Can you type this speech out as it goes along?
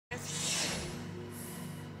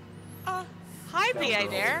Hi, TID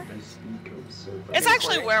there. I speak of serpent. It's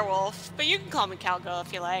actually werewolf, but you can call me cowgirl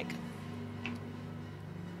if you like.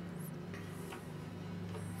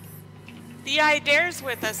 TID dare's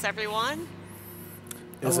with us, everyone.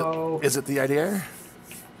 Hello. Is it the idea?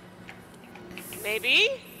 Maybe?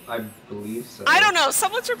 I believe so. I don't know.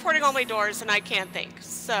 Someone's reporting all my doors and I can't think,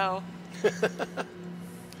 so.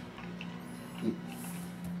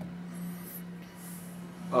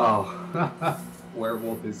 Oh,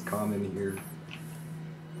 werewolf is common here.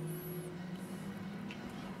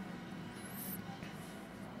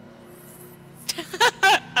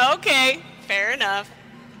 Okay, fair enough.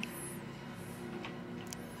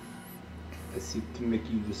 I seek to make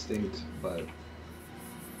you distinct, but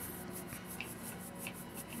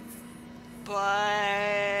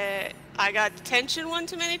I got detention one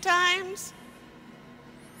too many times.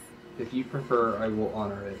 if you prefer, I will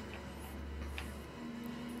honor it.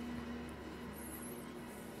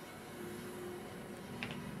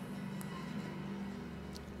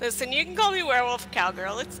 Listen, you can call me werewolf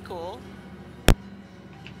cowgirl, it's cool.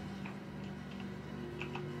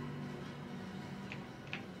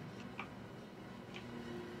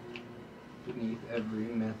 Beneath every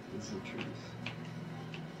myth is the truth.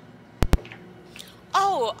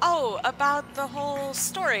 Oh, about the whole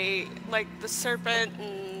story, like the serpent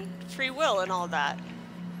and free will and all that.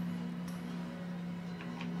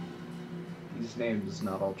 These names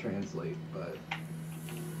not all translate, but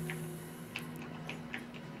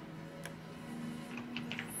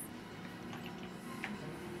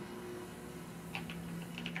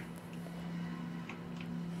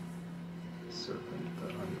serpent, the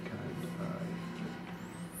unkind eye.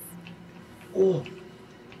 Oh!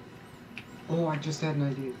 Oh, I just had an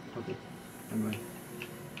idea. Okay, never mind.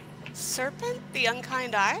 Serpent? The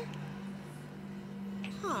unkind eye?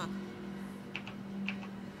 Huh.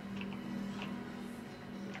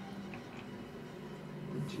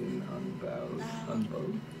 Origin unbowed,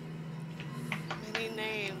 unbowed. Many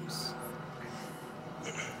names.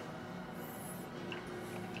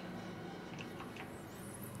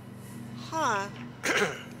 Huh. The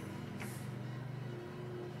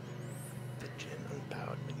gin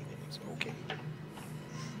unbowed many names. Okay.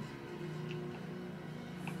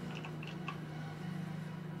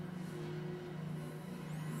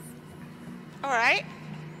 Alright.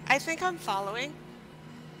 I think I'm following.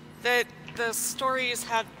 That the stories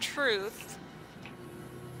have truth.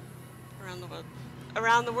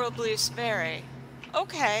 Around the world beliefs vary.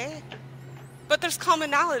 Okay. But there's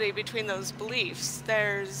commonality between those beliefs.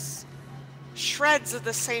 There's shreds of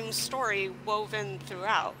the same story woven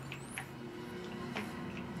throughout.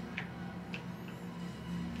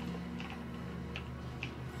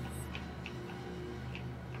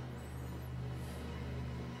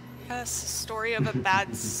 Yes, story of a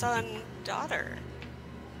bad son, daughter.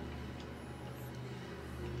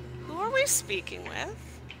 Who are we speaking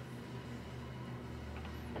with?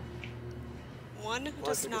 One who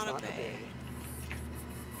does not obey.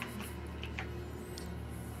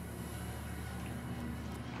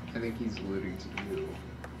 I think he's alluding to you.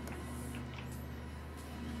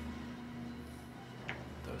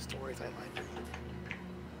 Those stories I like.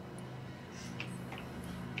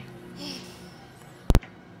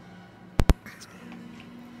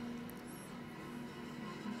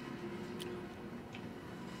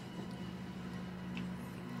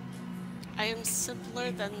 I am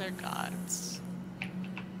simpler than their gods.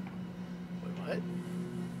 Wait, what?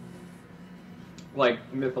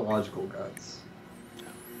 Like mythological gods.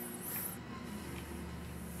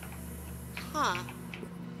 Huh.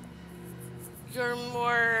 You're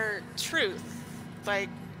more truth, like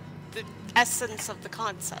the essence of the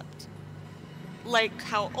concept. Like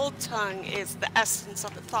how Old Tongue is the essence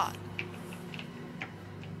of the thought.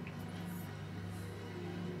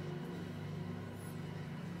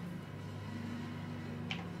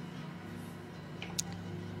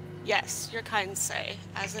 Yes, your kind say,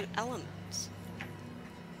 as an element.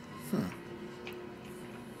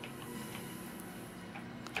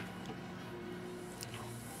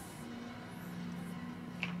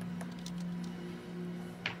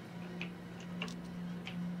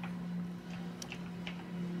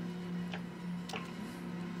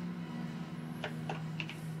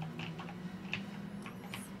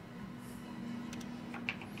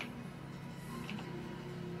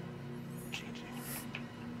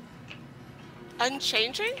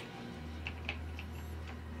 Unchanging?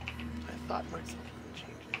 I thought myself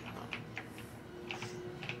unchanging.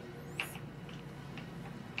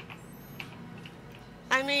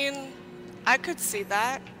 I mean, I could see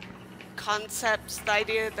that. Concepts, the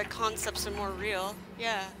idea that concepts are more real.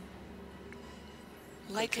 Yeah.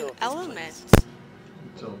 Like an element.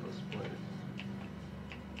 until the split.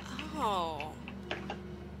 Oh.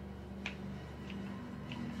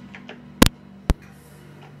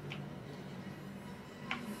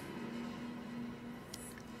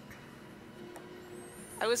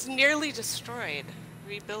 I was nearly destroyed,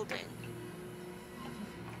 rebuilding.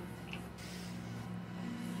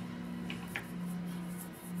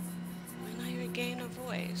 When I regain a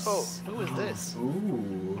voice. Oh, who is this?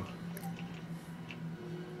 Ooh.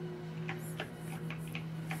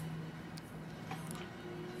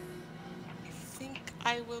 I think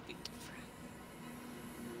I will be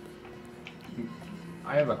different.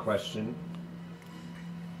 I have a question.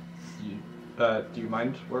 Do you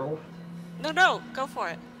mind, Werewolf? No, go for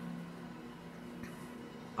it.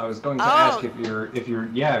 I was going to ask if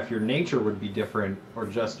your nature would be different or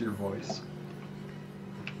just your voice.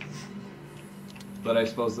 But I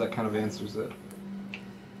suppose that kind of answers it.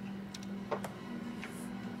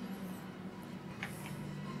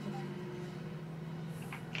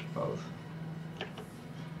 Both.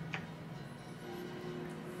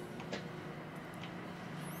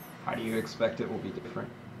 How do you expect it will be different?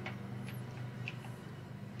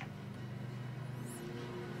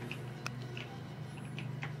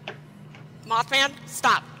 Mothman,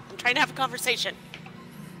 stop. I'm trying to have a conversation.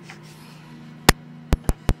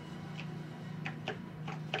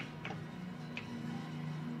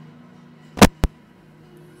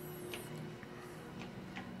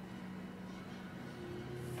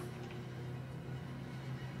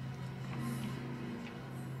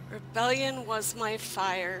 Rebellion was my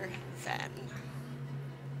fire then.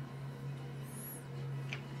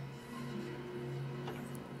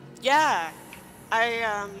 Yeah,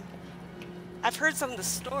 I've heard some of the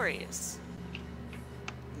stories.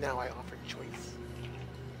 Now I offer choice.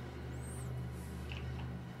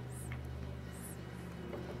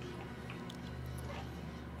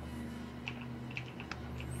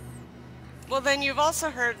 Well, then you've also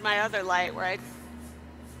heard my other light where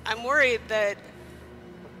I'm worried that,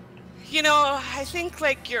 you know, I think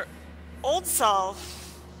like your old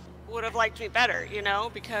self would have liked me better, you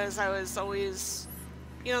know, because I was always,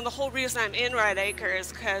 you know, the whole reason I'm in Red Acre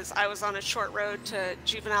is because I was on a short road to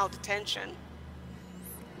juvenile detention.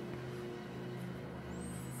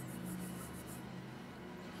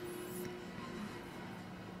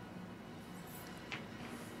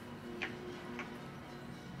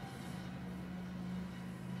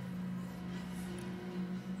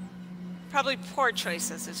 Probably poor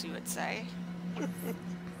choices, as you would say.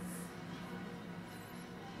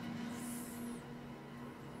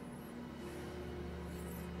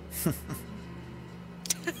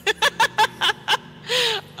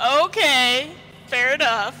 Okay, fair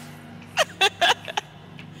enough.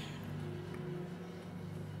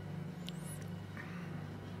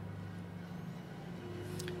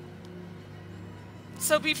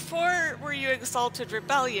 So before were you exalted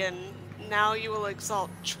rebellion, now you will exalt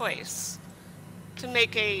choice. To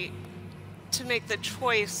make the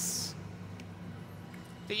choice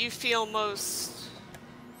that you feel most,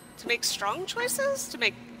 to make strong choices? I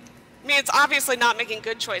mean, it's obviously not making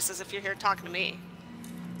good choices if you're here talking to me.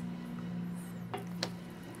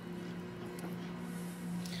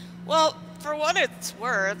 Well, for what it's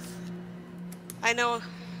worth, I know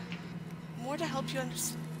more to help you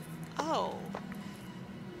understand. Oh.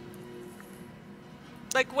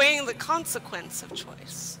 Like weighing the consequence of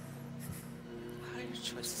choice. How your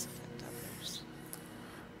choices affect others.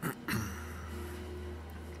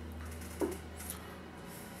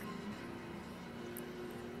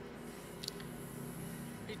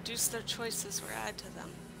 Reduce their choices or add to them.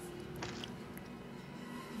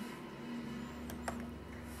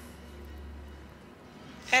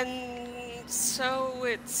 And so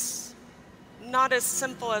it's not as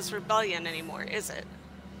simple as rebellion anymore, is it?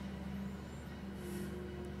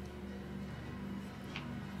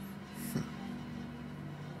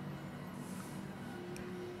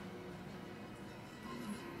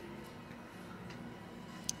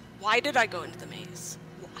 Why did I go into the maze?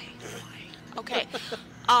 Why? Okay.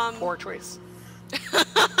 Poor choice.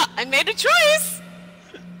 I made a choice.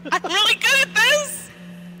 I'm really good at this.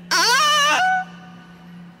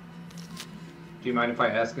 Do you mind if I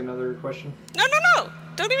ask another question? No.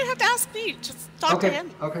 Don't even have to ask me. Just talk to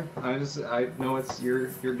him. Okay. I know it's your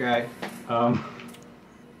guy.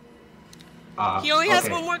 He only has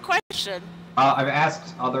one more question. I've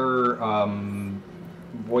asked other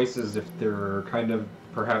voices if they're kind of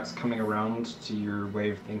perhaps coming around to your way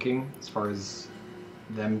of thinking as far as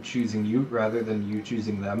them choosing you rather than you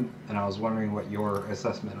choosing them, and I was wondering what your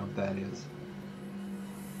assessment of that is.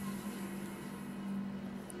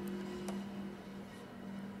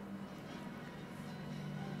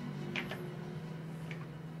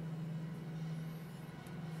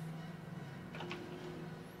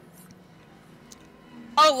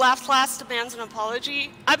 the last demands an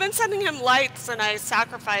apology. I've been sending him lights and I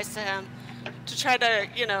sacrifice to him to try to,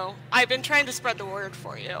 you know, I've been trying to spread the word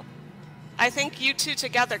for you. I think you two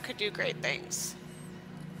together could do great things.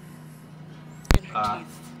 And her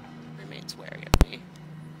teeth remains wary of me.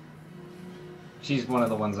 She's one of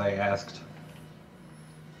the ones I asked.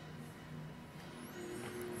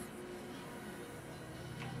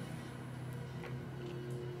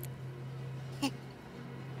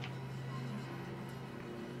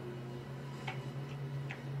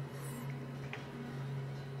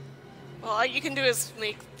 Well, all you can do is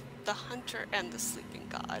make the hunter and the sleeping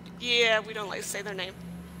god. Yeah, we don't like to say their name.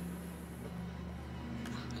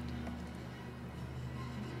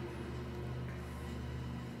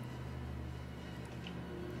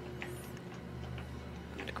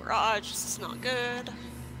 I'm in the garage, this is not good.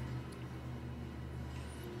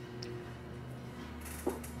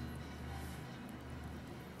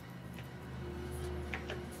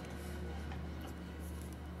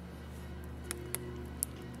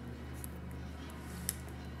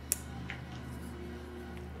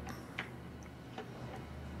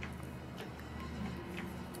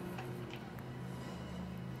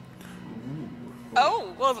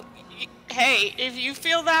 Oh, well, hey, if you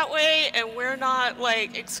feel that way and we're not,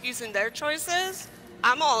 like, excusing their choices,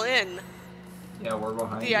 I'm all in. Yeah, we're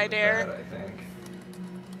behind The you with idea. that, I think.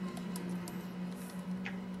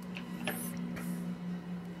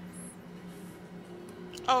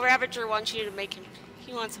 Oh, Ravager wants you to make him,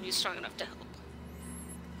 he wants him to be strong enough to help.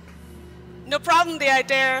 No problem, the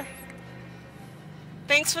idea.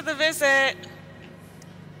 Thanks for the visit.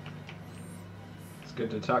 It's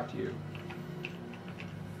good to talk to you.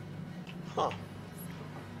 Huh.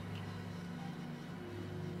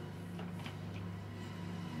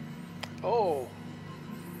 Oh.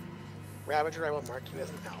 Ravager, I will mark you as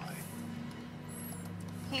an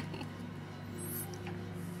ally.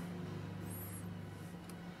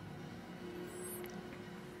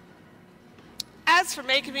 As for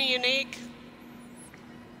making me unique,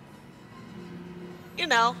 you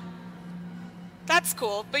know, that's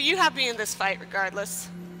cool, but you have me in this fight regardless.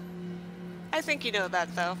 I think you know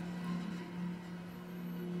that, though.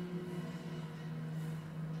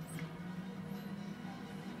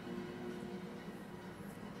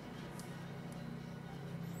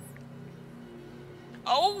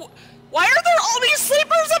 Oh, why are there all these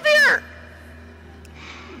sleepers up here?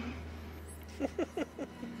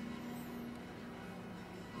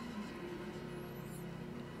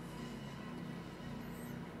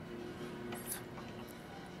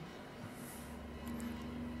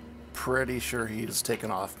 Pretty sure he's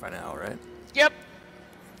taken off by now, right? Yep.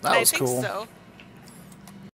 That was I think cool. so.